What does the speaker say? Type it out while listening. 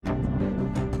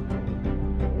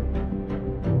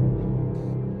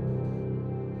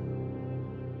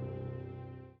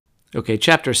Okay,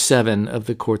 chapter 7 of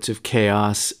the Courts of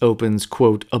Chaos opens,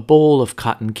 quote, "a bowl of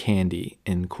cotton candy,"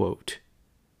 end quote.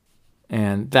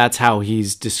 And that's how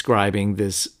he's describing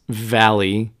this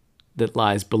valley that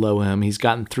lies below him. He's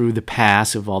gotten through the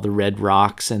pass of all the red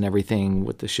rocks and everything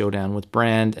with the showdown with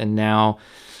Brand, and now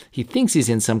he thinks he's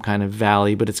in some kind of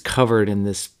valley, but it's covered in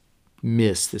this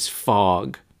mist, this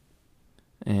fog.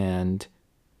 And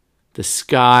the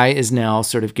sky is now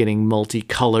sort of getting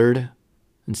multicolored.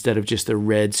 Instead of just the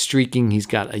red streaking, he's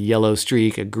got a yellow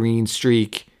streak, a green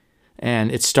streak,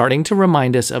 and it's starting to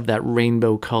remind us of that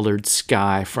rainbow-colored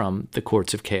sky from the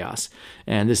Courts of Chaos.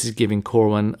 And this is giving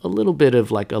Corwin a little bit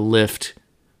of like a lift, a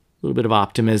little bit of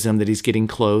optimism that he's getting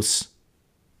close.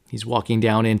 He's walking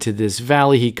down into this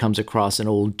valley. He comes across an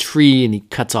old tree, and he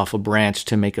cuts off a branch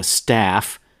to make a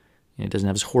staff. And he doesn't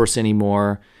have his horse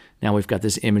anymore. Now we've got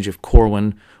this image of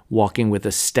Corwin walking with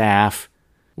a staff,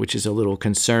 which is a little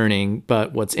concerning.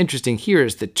 But what's interesting here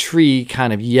is the tree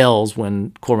kind of yells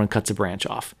when Corwin cuts a branch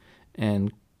off.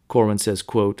 And Corwin says,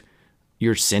 quote,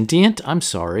 "You're sentient? I'm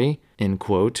sorry," end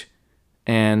quote.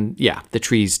 And yeah, the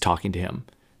tree's talking to him.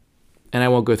 And I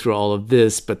won't go through all of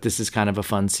this, but this is kind of a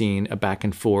fun scene, a back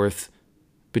and forth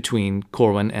between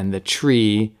Corwin and the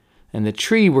tree. And the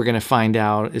tree, we're going to find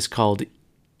out, is called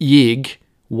Yig,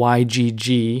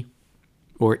 Y-G-G,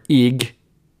 or Ig.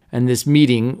 And this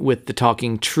meeting with the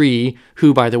talking tree,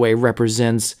 who, by the way,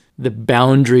 represents the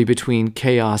boundary between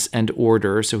chaos and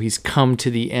order. So he's come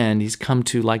to the end. He's come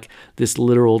to like this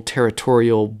literal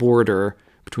territorial border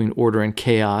between order and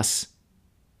chaos.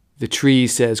 The tree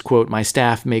says, quote, "My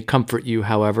staff may comfort you,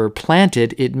 however.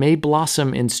 Planted, it may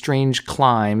blossom in strange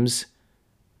climes.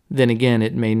 Then again,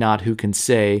 it may not, who can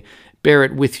say. Bear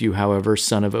it with you, however,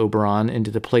 son of Oberon,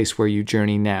 into the place where you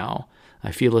journey now.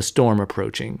 I feel a storm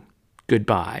approaching.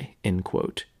 Goodbye," end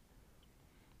quote.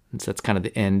 And so that's kind of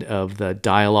the end of the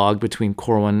dialogue between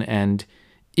Corwin and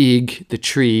Ig, the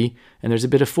tree. And there's a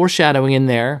bit of foreshadowing in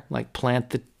there, like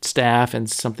plant the staff and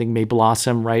something may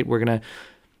blossom, right? We're going to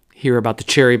hear about the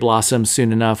cherry blossom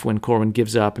soon enough when Corwin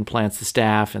gives up and plants the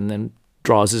staff and then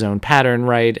draws his own pattern,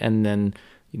 right? And then,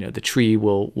 the tree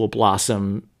will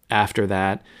blossom after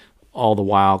that. All the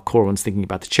while, Corwin's thinking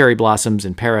about the cherry blossoms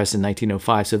in Paris in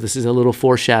 1905. So this is a little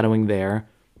foreshadowing there.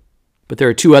 But there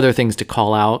are two other things to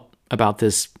call out about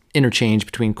this interchange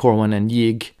between Corwin and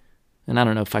Yig. And I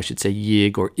don't know if I should say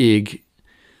Yig or Ig,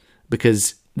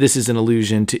 because this is an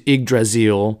allusion to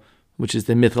Yggdrasil, which is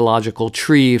the mythological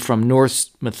tree from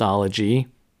Norse mythology,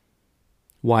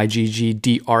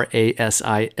 Yggdrasil,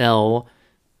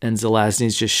 and Zelazny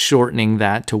is just shortening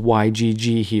that to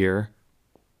YGG here.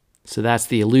 So that's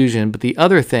the allusion. But the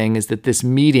other thing is that this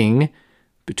meeting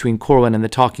between Corwin and the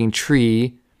talking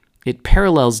tree, it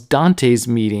parallels Dante's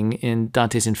meeting in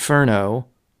Dante's Inferno,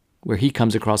 where he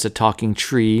comes across a talking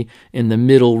tree in the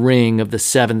middle ring of the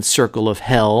seventh circle of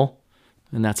hell.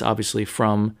 And that's obviously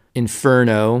from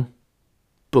Inferno,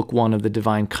 book 1 of the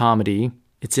Divine Comedy.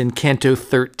 It's in Canto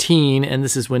 13, and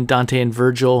this is when Dante and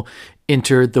Virgil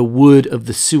enter the Wood of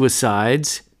the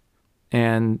Suicides.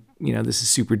 And, this is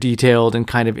super detailed and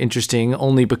kind of interesting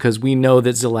only because we know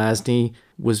that Zelazny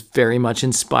was very much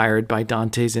inspired by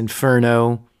Dante's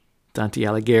Inferno. Dante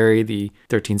Alighieri, the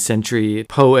 13th century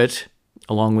poet,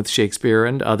 along with Shakespeare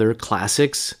and other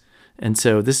classics. And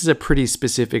so this is a pretty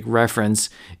specific reference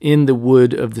in the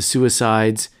Wood of the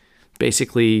Suicides.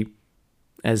 Basically,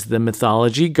 as the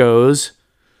mythology goes,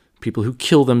 people who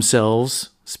kill themselves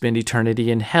spend eternity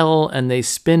in hell, and they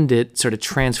spend it sort of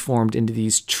transformed into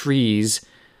these trees.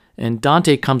 And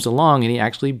Dante comes along and he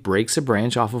actually breaks a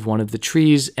branch off of one of the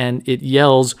trees, and it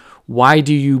yells, "Why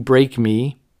do you break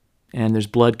me?" And there's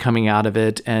blood coming out of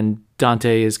it, and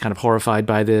Dante is kind of horrified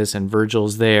by this, and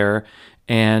Virgil's there,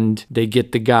 and they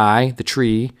get the guy, the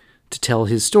tree, to tell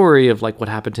his story of like what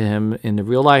happened to him in the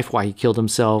real life, why he killed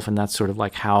himself, and that's sort of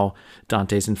like how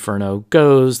Dante's Inferno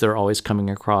goes. They're always coming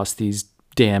across these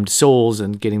damned souls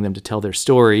and getting them to tell their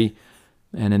story.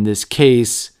 And in this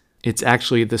case, it's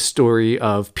actually the story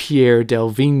of Pierre del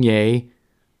Vigne,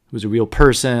 who was a real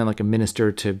person, like a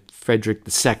minister to Frederick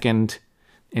II.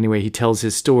 Anyway, he tells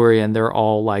his story, and they're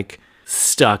all like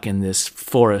stuck in this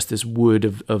forest, this wood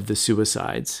of the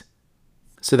suicides.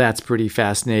 So that's pretty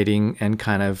fascinating and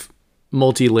kind of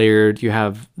multi-layered. You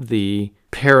have the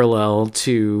parallel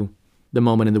to the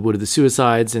moment in the Wood of the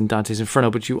Suicides and Dante's Inferno,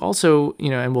 but you also,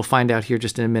 and we'll find out here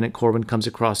just in a minute, Corwin comes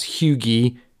across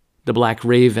Hugi, the Black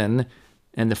Raven,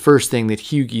 and the first thing that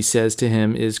Hugi says to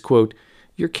him is, quote,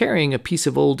 "You're carrying a piece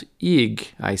of old Ig,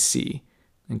 I see."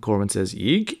 And Corwin says,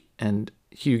 "Ig?" And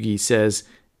Hugi says,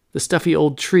 "The stuffy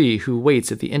old tree who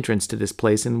waits at the entrance to this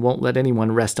place and won't let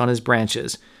anyone rest on his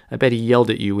branches. I bet he yelled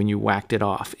at you when you whacked it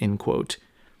off," end quote.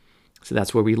 So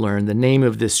that's where we learn the name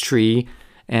of this tree,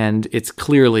 and it's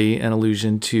clearly an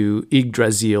allusion to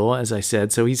Yggdrasil, as I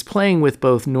said. So he's playing with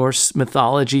both Norse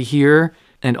mythology here,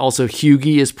 and also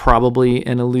Hugi is probably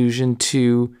an allusion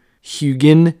to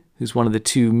Hugin, who's one of the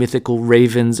two mythical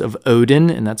ravens of Odin,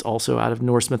 and that's also out of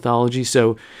Norse mythology.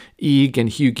 So Ygg and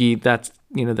Hugi,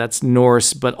 that's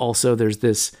Norse, but also there's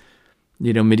this,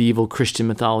 medieval Christian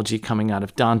mythology coming out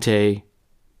of Dante.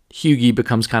 Hugi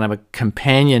becomes kind of a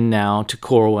companion now to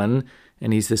Corwin,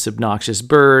 and he's this obnoxious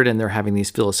bird, and they're having these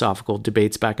philosophical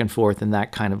debates back and forth, and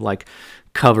that kind of like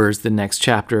covers the next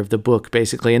chapter of the book,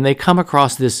 basically. And they come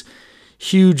across this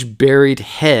huge buried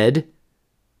head.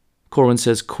 Corwin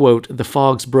says, quote, "The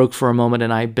fogs broke for a moment,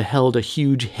 and I beheld a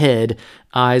huge head,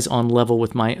 eyes on level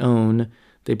with my own.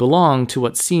 They belonged to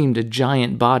what seemed a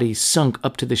giant body sunk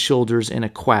up to the shoulders in a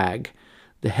quag.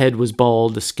 The head was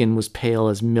bald, the skin was pale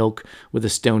as milk with a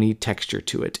stony texture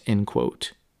to it," end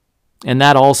quote. And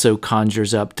that also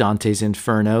conjures up Dante's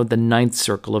Inferno, the ninth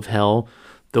circle of hell,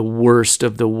 the worst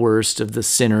of the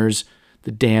sinners.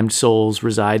 The damned souls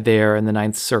reside there in the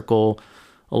ninth circle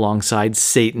alongside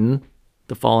Satan,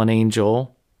 the fallen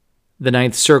angel. The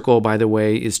ninth circle, by the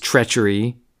way, is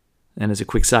treachery. And as a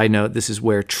quick side note, this is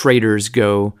where traitors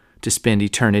go to spend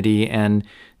eternity. And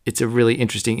it's a really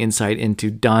interesting insight into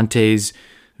Dante's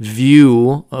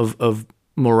view of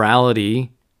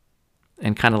morality,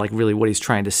 and kind of like really what he's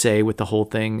trying to say with the whole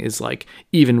thing is like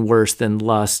even worse than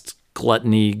lust,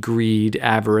 gluttony, greed,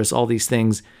 avarice, all these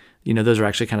things. Those are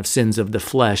actually kind of sins of the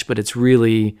flesh, but it's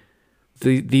really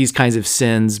these kinds of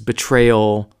sins,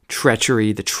 betrayal,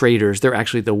 treachery, the traitors, they're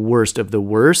actually the worst of the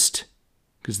worst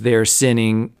because their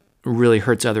sinning really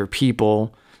hurts other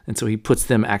people. And so he puts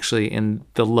them actually in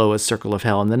the lowest circle of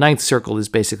hell. And the ninth circle is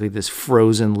basically this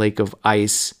frozen lake of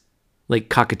ice, Lake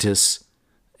Cocytus.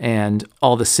 And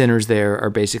all the sinners there are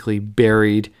basically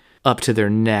buried up to their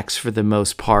necks for the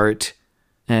most part.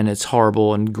 And it's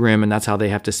horrible and grim, and that's how they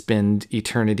have to spend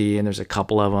eternity. And there's a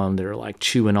couple of them that are like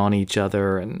chewing on each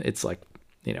other, and it's like,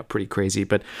 pretty crazy.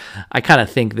 But I kind of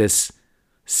think this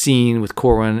scene with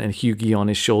Corwin and Hugi on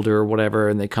his shoulder or whatever,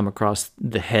 and they come across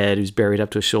the head who's buried up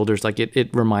to his shoulders, like it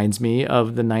reminds me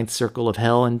of the ninth circle of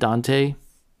hell in Dante.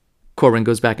 Corwin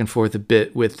goes back and forth a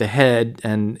bit with the head,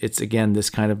 and it's again this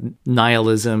kind of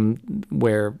nihilism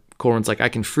where Corwin's like, "I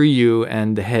can free you,"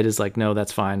 and the head is like, "No,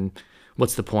 that's fine.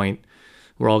 What's the point?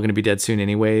 We're all going to be dead soon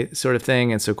anyway," sort of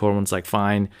thing. And so Corwin's like,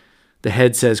 "Fine." The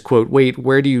head says, quote, "Wait,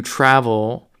 where do you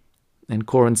travel?" And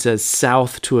Corwin says,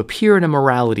 "South to appear in a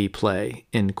morality play,"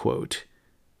 end quote.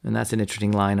 And that's an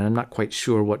interesting line, and I'm not quite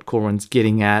sure what Corwin's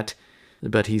getting at,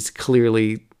 but he's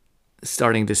clearly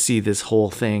starting to see this whole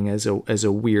thing as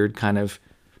a weird kind of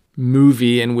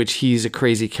movie in which he's a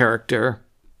crazy character.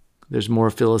 There's more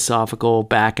philosophical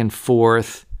back and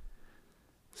forth,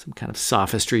 some kind of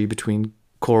sophistry between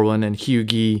Corwin and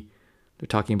Hugi. They're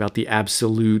talking about the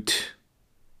absolute.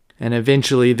 And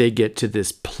eventually they get to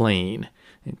this plain.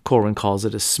 And Corwin calls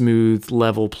it a smooth,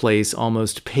 level place,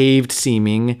 almost paved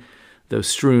seeming, though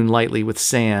strewn lightly with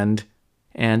sand.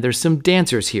 And there's some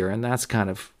dancers here, and that's kind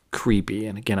of creepy.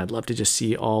 And again, I'd love to just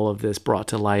see all of this brought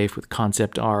to life with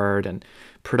concept art and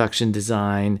production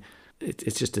design.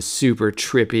 It's just a super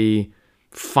trippy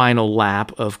final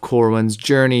lap of Corwin's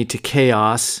journey to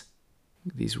chaos.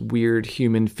 These weird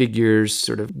human figures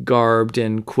sort of garbed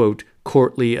in, quote,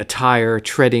 courtly attire,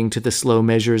 treading to the slow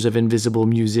measures of invisible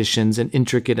musicians, an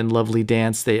intricate and lovely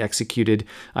dance they executed.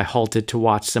 I halted to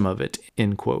watch some of it,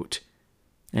 end quote.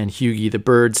 And Hugi the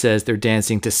bird says they're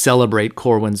dancing to celebrate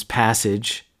Corwin's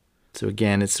passage. So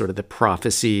again, it's sort of the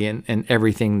prophecy, and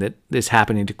everything that is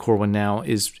happening to Corwin now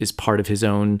is part of his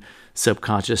own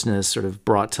subconsciousness sort of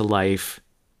brought to life.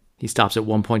 He stops at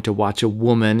one point to watch a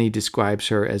woman. He describes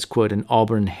her as, quote, an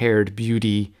auburn-haired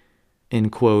beauty,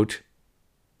 end quote.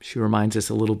 She reminds us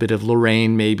a little bit of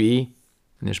Lorraine, maybe.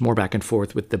 And there's more back and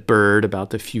forth with the bird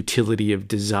about the futility of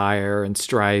desire and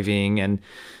striving. And,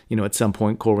 at some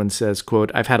point, Corwin says,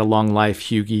 quote, "I've had a long life,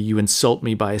 Hugi. You insult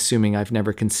me by assuming I've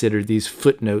never considered these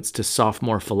footnotes to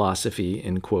sophomore philosophy,"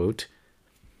 end quote.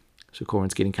 So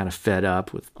Corwin's getting kind of fed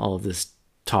up with all of this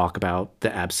talk about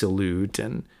the absolute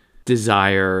and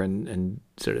desire and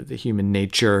sort of the human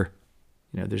nature.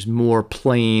 There's more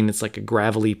plain. It's like a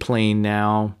gravelly plain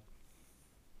now.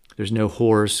 There's no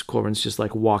horse. Corwin's just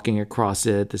like walking across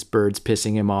it. This bird's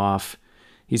pissing him off.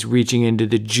 He's reaching into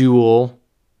the jewel.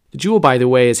 The jewel, by the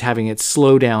way, is having its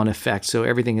slow down effect, so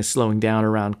everything is slowing down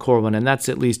around Corwin, and that's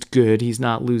at least good. He's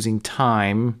not losing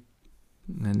time.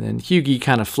 And then Hugi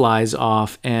kind of flies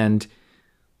off, and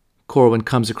Corwin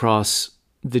comes across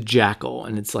the jackal,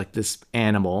 and it's like this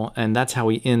animal, and that's how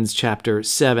he ends chapter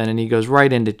 7, and he goes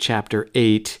right into chapter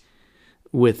 8,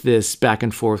 with this back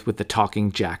and forth with the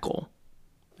talking jackal.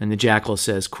 And the jackal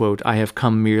says, quote, "I have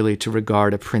come merely to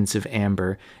regard a prince of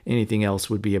amber. Anything else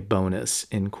would be a bonus,"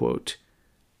 end quote.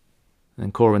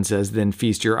 And Corwin says, "Then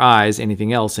feast your eyes,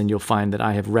 anything else, and you'll find that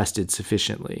I have rested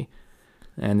sufficiently."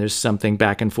 And there's something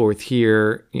back and forth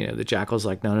here. The jackal's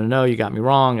like, no, you got me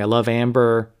wrong. I love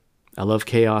amber. I love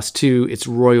chaos too. It's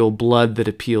royal blood that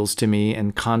appeals to me,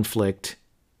 and conflict.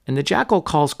 And the jackal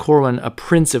calls Corwin a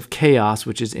prince of chaos,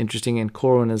 which is interesting. And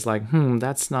Corwin is like,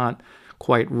 that's not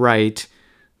quite right.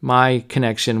 My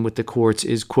connection with the courts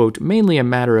is, quote, mainly a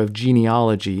matter of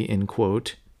genealogy, end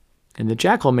quote. And the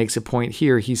jackal makes a point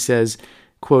here. He says,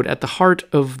 quote, "At the heart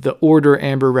of the order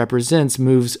amber represents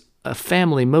moves a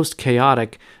family most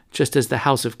chaotic, just as the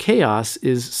house of chaos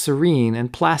is serene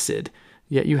and placid.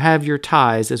 Yet you have your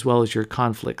ties as well as your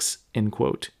conflicts," end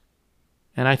quote.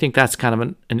 And I think that's kind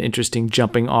of an interesting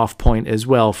jumping off point as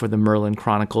well for the Merlin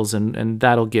Chronicles. And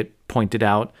that'll get pointed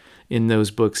out in those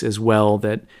books as well,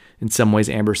 that in some ways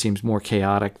amber seems more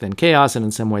chaotic than chaos, and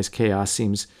in some ways chaos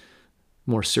seems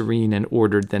more serene and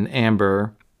ordered than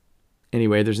amber.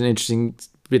 Anyway, there's an interesting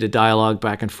bit of dialogue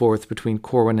back and forth between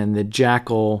Corwin and the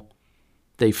jackal.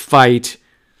 They fight.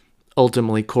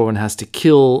 Ultimately, Corwin has to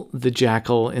kill the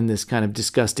jackal in this kind of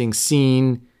disgusting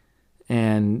scene.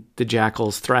 And the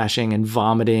jackal's thrashing and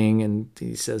vomiting, and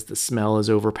he says the smell is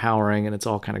overpowering, and it's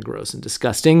all kind of gross and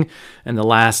disgusting. And the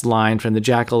last line from the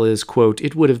jackal is, quote,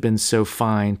 "It would have been so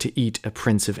fine to eat a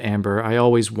prince of amber. I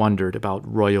always wondered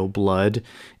about royal blood,"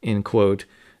 end quote.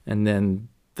 And then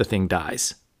the thing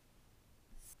dies.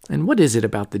 And what is it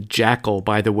about the jackal,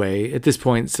 by the way? At this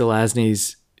point,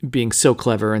 Zelazny's being so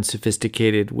clever and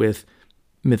sophisticated with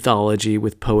mythology,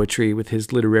 with poetry, with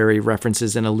his literary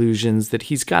references and allusions, that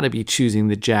he's got to be choosing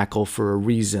the jackal for a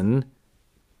reason.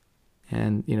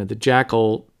 And, the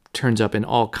jackal turns up in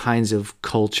all kinds of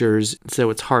cultures,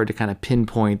 so it's hard to kind of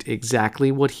pinpoint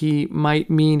exactly what he might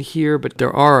mean here, but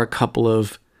there are a couple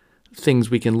of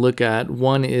things we can look at.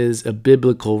 One is a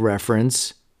biblical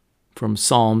reference from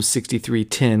Psalm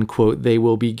 63:10, quote, "They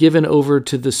will be given over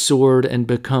to the sword and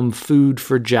become food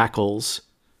for jackals,"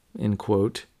 end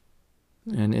quote.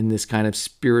 And in this kind of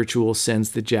spiritual sense,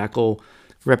 the jackal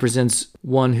represents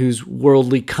one who's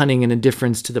worldly cunning and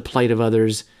indifference to the plight of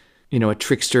others, a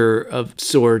trickster of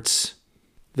sorts.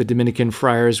 The Dominican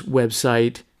Friars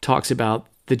website talks about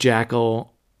the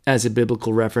jackal as a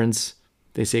biblical reference.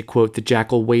 They say, quote, "The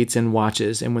jackal waits and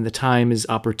watches, and when the time is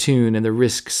opportune and the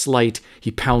risk slight,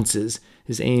 he pounces.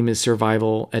 His aim is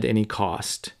survival at any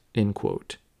cost," end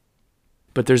quote.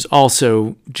 But there's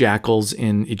also jackals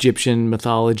in Egyptian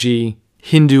mythology.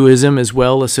 Hinduism as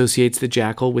well associates the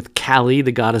jackal with Kali,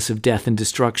 the goddess of death and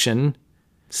destruction.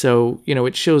 So,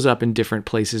 it shows up in different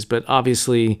places, but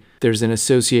obviously there's an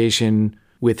association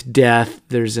with death.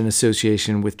 There's an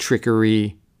association with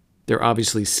trickery. They're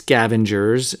obviously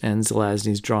scavengers, and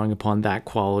Zelazny's drawing upon that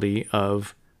quality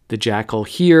of the jackal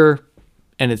here.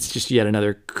 And it's just yet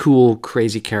another cool,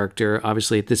 crazy character.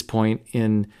 Obviously, at this point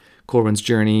in Corwin's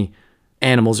journey,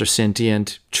 animals are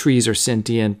sentient, trees are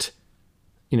sentient.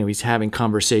 He's having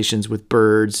conversations with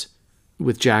birds,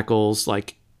 with jackals.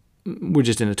 Like, we're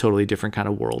just in a totally different kind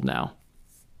of world now.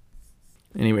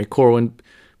 Anyway, Corwin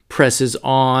presses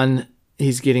on.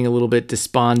 He's getting a little bit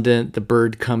despondent. The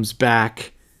bird comes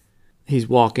back. He's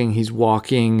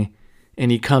walking,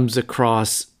 and he comes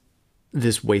across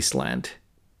this wasteland.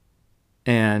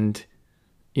 And,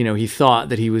 he thought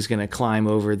that he was going to climb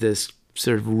over this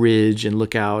sort of ridge and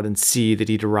look out and see that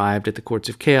he'd arrived at the Courts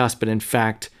of Chaos. But in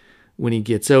fact, when he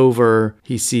gets over,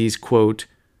 he sees, quote,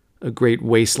 "a great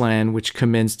wasteland which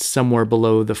commenced somewhere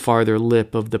below the farther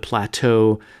lip of the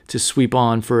plateau to sweep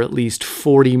on for at least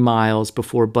 40 miles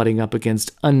before butting up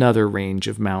against another range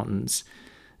of mountains.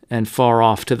 And far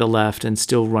off to the left and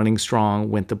still running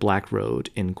strong went the Black Road,"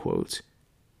 end quote.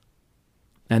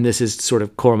 And this is sort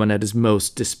of Corwin at his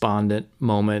most despondent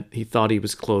moment. He thought he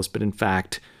was close, but in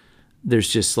fact, there's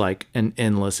just like an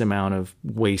endless amount of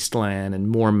wasteland and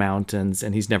more mountains,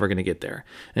 and he's never going to get there.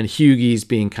 And Hugi's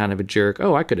being kind of a jerk.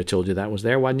 "Oh, I could have told you that was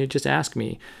there. Why didn't you just ask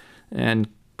me?" And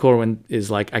Corwin is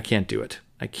like, "I can't do it.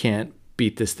 I can't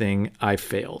beat this thing. I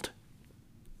failed."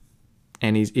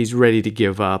 And he's ready to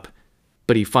give up,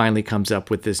 but he finally comes up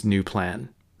with this new plan.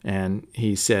 And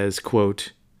he says,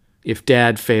 quote, "If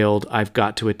Dad failed, I've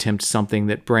got to attempt something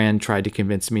that Bran tried to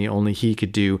convince me only he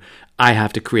could do. I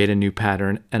have to create a new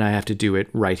pattern, and I have to do it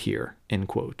right here," end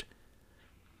quote.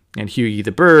 And Hugi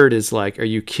the bird is like, "Are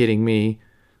you kidding me?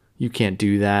 You can't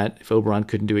do that. If Oberon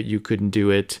couldn't do it, you couldn't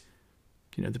do it.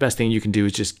 The best thing you can do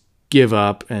is just give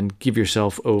up and give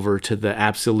yourself over to the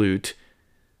absolute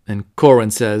And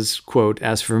Corwin says, quote,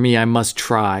 "As for me, I must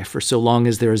try, for so long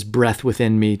as there is breath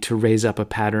within me to raise up a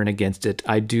pattern against it,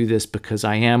 I do this because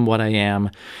I am what I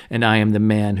am, and I am the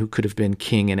man who could have been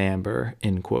king in amber,"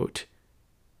 end quote.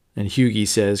 And Hugi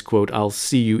says, quote, "I'll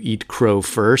see you eat crow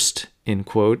first," end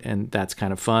quote, and that's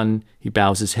kind of fun. He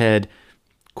bows his head.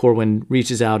 Corwin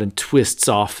reaches out and twists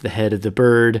off the head of the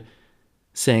bird,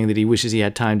 saying that he wishes he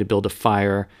had time to build a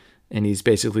fire, and he's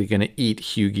basically going to eat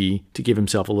Hugi to give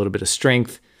himself a little bit of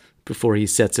strength before he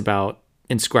sets about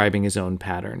inscribing his own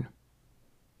pattern.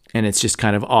 And it's just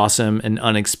kind of awesome and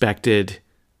unexpected,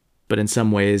 but in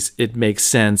some ways it makes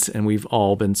sense, and we've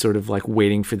all been sort of like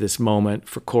waiting for this moment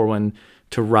for Corwin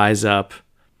to rise up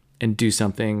and do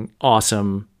something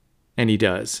awesome, and he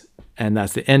does. And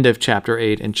that's the end of chapter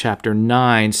 8, and chapter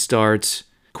 9 starts,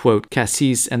 quote,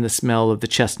 "Cassis and the smell of the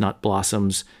chestnut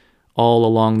blossoms. All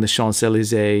along the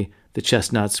Champs-Élysées, the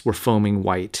chestnuts were foaming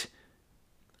white.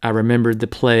 I remembered the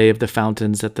play of the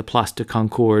fountains at the Place de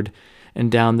Concorde,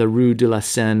 and down the Rue de la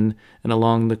Seine, and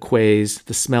along the quays,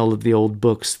 the smell of the old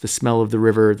books, the smell of the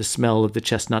river, the smell of the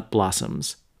chestnut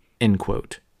blossoms," end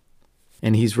quote.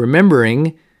 And he's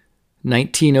remembering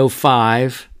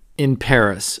 1905 in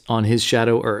Paris on his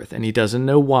Shadow Earth, and he doesn't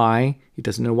know why. He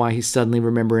doesn't know why he's suddenly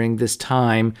remembering this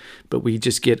time, but we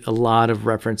just get a lot of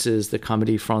references. The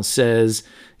Comédie Française,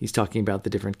 he's talking about the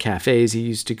different cafes he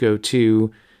used to go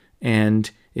to,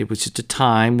 and it was just a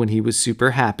time when he was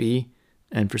super happy,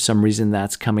 and for some reason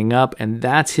that's coming up, and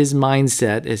that's his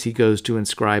mindset as he goes to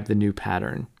inscribe the new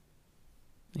pattern.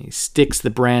 He sticks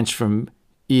the branch from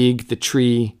Ig, the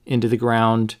tree, into the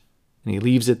ground, and he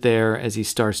leaves it there as he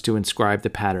starts to inscribe the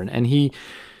pattern. And he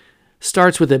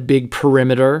starts with a big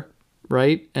perimeter,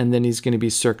 right? And then he's going to be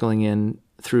circling in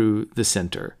through the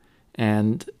center.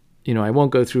 And, I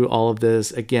won't go through all of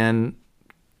this. Again,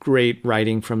 great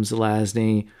writing from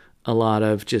Zelazny, a lot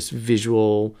of just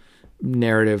visual,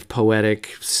 narrative,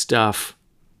 poetic stuff.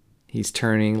 He's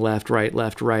turning left,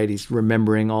 right. He's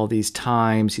remembering all these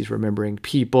times. He's remembering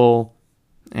people.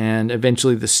 And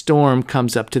eventually the storm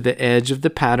comes up to the edge of the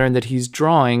pattern that he's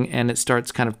drawing, and it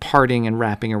starts kind of parting and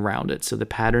wrapping around it. So the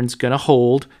pattern's going to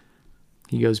hold.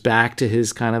 He goes back to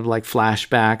his kind of like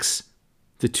flashbacks.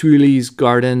 The Tuileries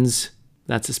Gardens,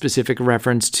 that's a specific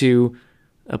reference to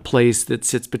a place that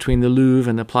sits between the Louvre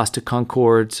and the Place de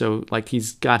Concorde. So like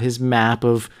he's got his map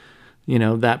of,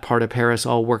 that part of Paris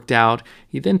all worked out.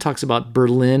 He then talks about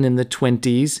Berlin in the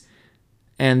 20s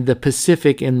and the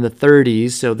Pacific in the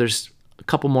 30s. So there's a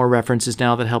couple more references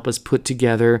now that help us put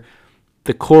together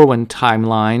the Corwin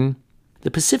timeline.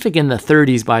 The Pacific in the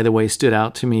 30s, by the way, stood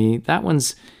out to me. That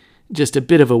one's just a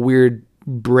bit of a weird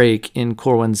break in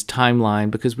Corwin's timeline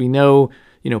because we know,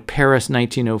 Paris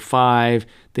 1905,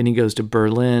 then he goes to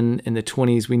Berlin in the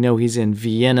 20s. We know he's in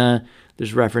Vienna.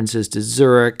 There's references to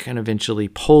Zurich and eventually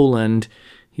Poland.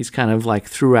 He's kind of like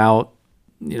throughout,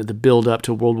 the build up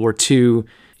to World War II,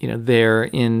 there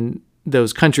in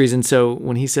those countries. And so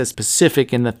when he says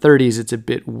Pacific in the 30s, it's a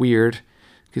bit weird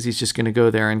because he's just going to go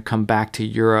there and come back to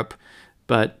Europe.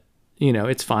 But,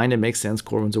 it's fine. It makes sense.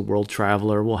 Corwin's a world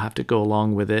traveler. We'll have to go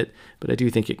along with it. But I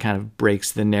do think it kind of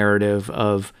breaks the narrative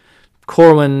of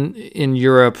Corwin in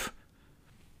Europe,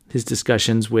 his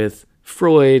discussions with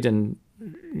Freud and,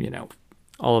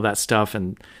 all of that stuff,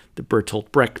 and the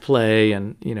Bertolt Brecht play.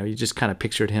 And, you just kind of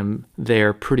pictured him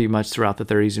there pretty much throughout the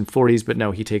 30s and 40s. But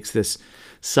no, he takes this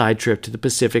side trip to the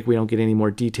Pacific. We don't get any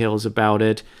more details about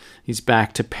it. He's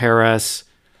back to Paris,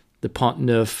 the Pont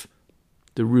Neuf,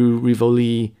 the Rue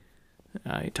Rivoli.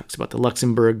 He talks about the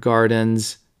Luxembourg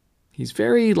Gardens. He's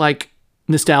very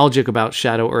nostalgic about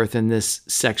Shadow Earth in this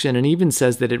section, and even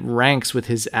says that it ranks with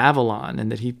his Avalon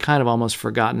and that he'd kind of almost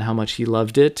forgotten how much he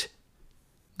loved it.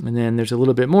 And then there's a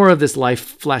little bit more of this life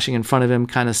flashing in front of him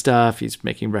kind of stuff. He's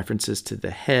making references to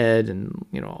the head and,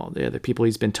 all the other people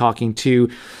he's been talking to.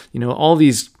 All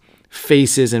these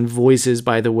faces and voices,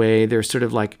 by the way, they're sort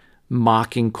of like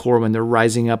mocking Corwin. They're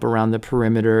rising up around the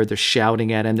perimeter. They're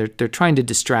shouting at him. They're trying to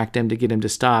distract him to get him to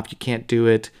stop. You can't do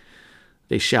it.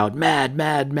 They shout, "Mad,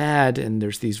 mad, mad." And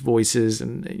there's these voices,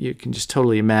 and you can just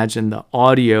totally imagine the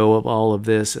audio of all of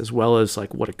this, as well as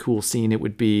what a cool scene it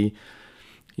would be.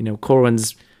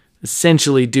 Corwin's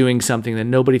essentially doing something that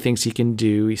nobody thinks he can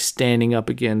do. He's standing up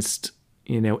against,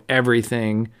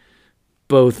 everything,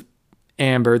 both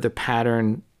amber, the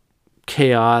pattern,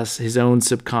 chaos, his own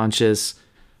subconscious,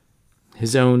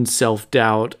 his own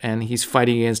self-doubt, and he's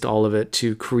fighting against all of it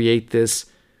to create this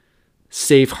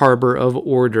safe harbor of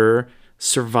order,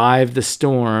 survive the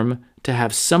storm, to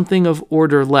have something of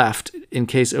order left in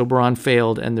case Oberon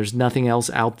failed and there's nothing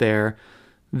else out there.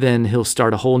 Then he'll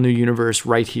start a whole new universe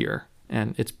right here.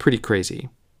 And it's pretty crazy.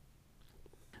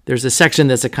 There's a section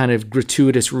that's a kind of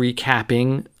gratuitous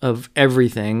recapping of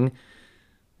everything.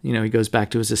 You know, he goes back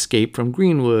to his escape from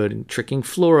Greenwood and tricking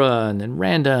Flora and then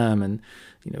Random and,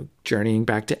 you know, journeying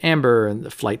back to Amber and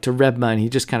the flight to Rebma. And he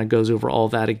just kind of goes over all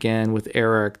that again with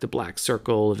Eric, the Black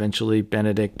Circle, eventually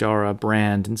Benedict, Dara,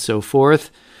 Brand, and so forth.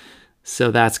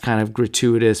 So that's kind of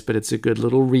gratuitous, but it's a good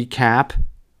little recap.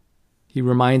 He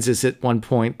reminds us at one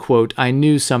point, quote, "I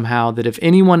knew somehow that if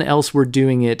anyone else were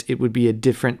doing it, it would be a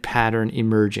different pattern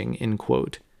emerging," end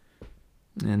quote.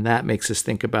 And that makes us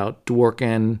think about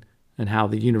Dworkin and how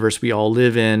the universe we all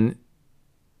live in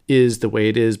is the way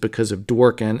it is because of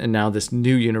Dworkin, and now this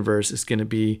new universe is going to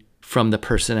be from the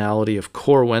personality of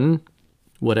Corwin,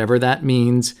 whatever that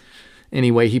means.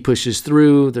 Anyway, he pushes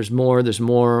through. There's more.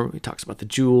 He talks about the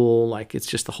jewel. Like, it's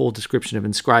just the whole description of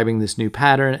inscribing this new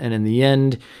pattern. And in the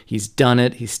end, he's done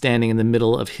it. He's standing in the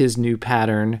middle of his new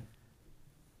pattern.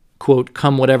 Quote,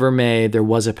 "Come whatever may, there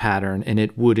was a pattern, and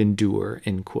it would endure,"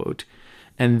 end quote.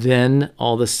 And then,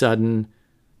 all of a sudden,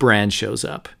 Bran shows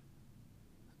up.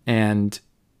 And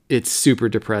it's super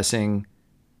depressing.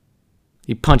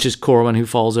 He punches Corwin, who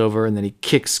falls over, and then he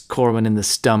kicks Corwin in the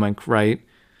stomach, right?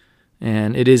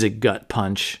 And it is a gut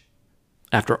punch.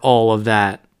 After all of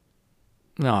that,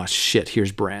 oh shit,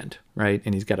 here's Brand, right?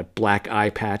 And he's got a black eye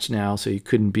patch now, so he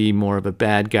couldn't be more of a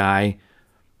bad guy.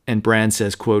 And Brand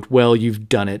says, quote, "Well, you've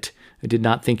done it. I did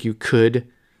not think you could.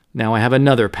 Now I have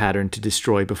another pattern to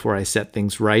destroy before I set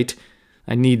things right.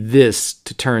 I need this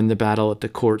to turn the battle at the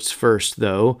courts first,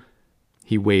 though."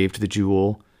 He waved the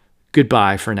jewel.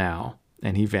 "Goodbye for now."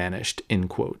 And he vanished, end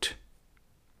quote.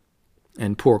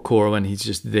 And poor Corwin, he's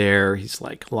just there. He's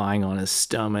like lying on his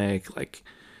stomach,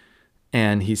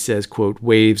 and he says, quote,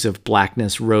 "Waves of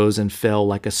blackness rose and fell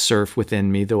like a surf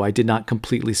within me, though I did not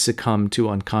completely succumb to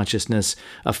unconsciousness.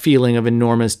 A feeling of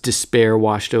enormous despair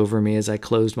washed over me as I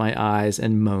closed my eyes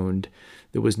and moaned.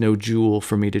 There was no jewel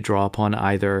for me to draw upon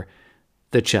either.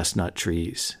 The chestnut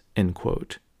trees," end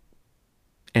quote.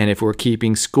 And if we're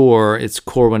keeping score, it's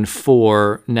Corwin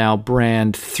 4, now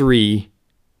Brand 3.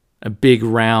 A big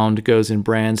round goes in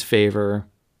Brand's favor.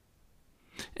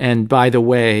 And by the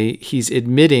way, he's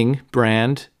admitting,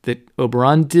 Brand, that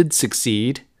Oberon did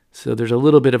succeed. So there's a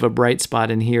little bit of a bright spot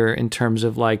in here in terms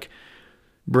of like,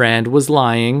 Brand was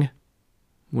lying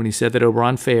when he said that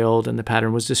Oberon failed and the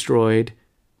pattern was destroyed.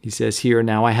 He says here,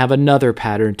 now I have another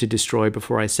pattern to destroy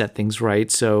before I set things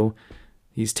right. So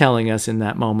he's telling us in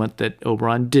that moment that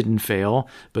Oberon didn't fail,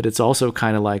 but it's also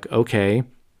kind of like, okay,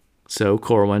 so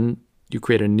Corwin, you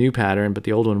create a new pattern, but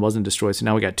the old one wasn't destroyed. So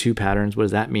now we got two patterns. What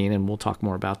does that mean? And we'll talk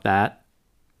more about that.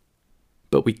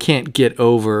 But we can't get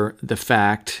over the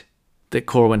fact that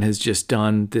Corwin has just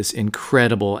done this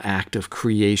incredible act of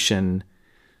creation.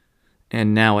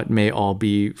 And now it may all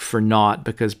be for naught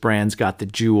because Bran's got the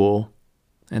jewel.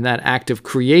 And that act of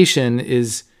creation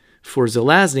is, for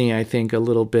Zelazny, I think, a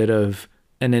little bit of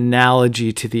an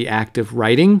analogy to the act of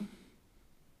writing.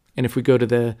 And if we go to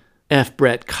the F.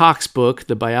 Brett Cox book,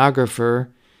 the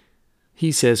biographer, he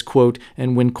says, quote,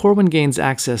 "And when Corwin gains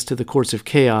access to the courts of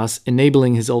chaos,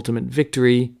 enabling his ultimate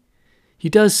victory, he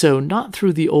does so not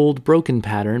through the old broken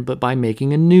pattern, but by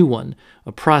making a new one,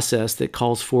 a process that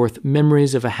calls forth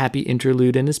memories of a happy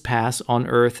interlude in his past on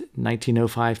Earth,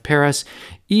 1905 Paris,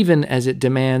 even as it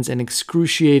demands an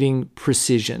excruciating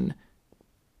precision."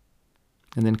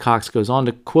 And then Cox goes on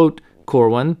to quote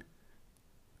Corwin,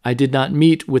 "I did not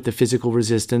meet with the physical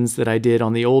resistance that I did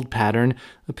on the old pattern.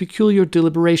 A peculiar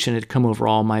deliberation had come over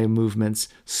all my movements,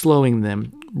 slowing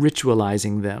them,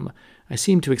 ritualizing them. I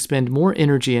seemed to expend more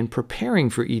energy in preparing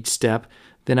for each step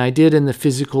than I did in the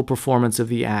physical performance of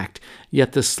the act,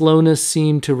 yet the slowness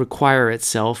seemed to require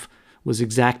itself, was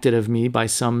exacted of me by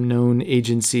some known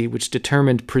agency which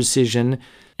determined precision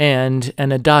and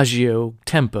an adagio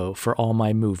tempo for all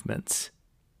my movements."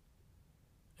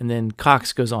 And then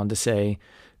Cox goes on to say,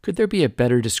 "Could there be a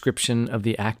better description of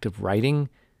the act of writing?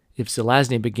 If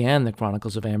Zelazny began the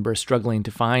Chronicles of Amber struggling to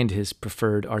find his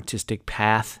preferred artistic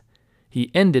path,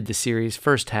 he ended the series'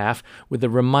 first half with a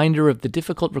reminder of the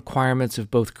difficult requirements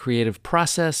of both creative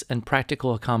process and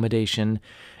practical accommodation,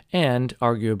 and,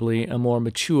 arguably, a more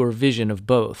mature vision of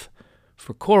both.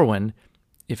 For Corwin,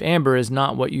 if Amber is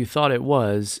not what you thought it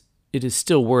was, it is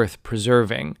still worth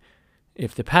preserving.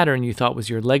 If the pattern you thought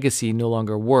was your legacy no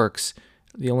longer works,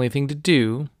 the only thing to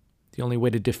do, the only way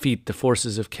to defeat the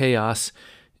forces of chaos,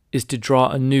 is to draw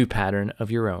a new pattern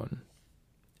of your own."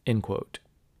 End quote.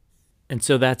 And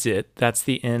so that's it. That's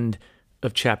the end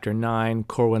of chapter 9.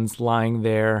 Corwin's lying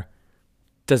there,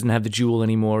 doesn't have the jewel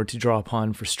anymore to draw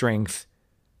upon for strength.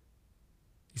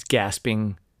 He's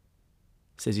gasping,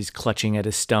 says he's clutching at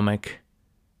his stomach.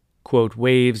 Quote,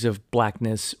 waves of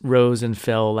blackness rose and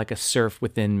fell like a surf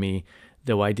within me,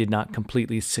 though I did not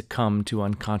completely succumb to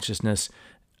unconsciousness.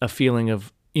 A feeling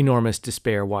of enormous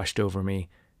despair washed over me,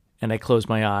 and I closed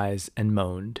my eyes and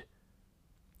moaned.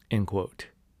 End quote.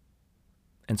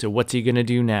 And so what's he going to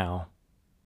do now?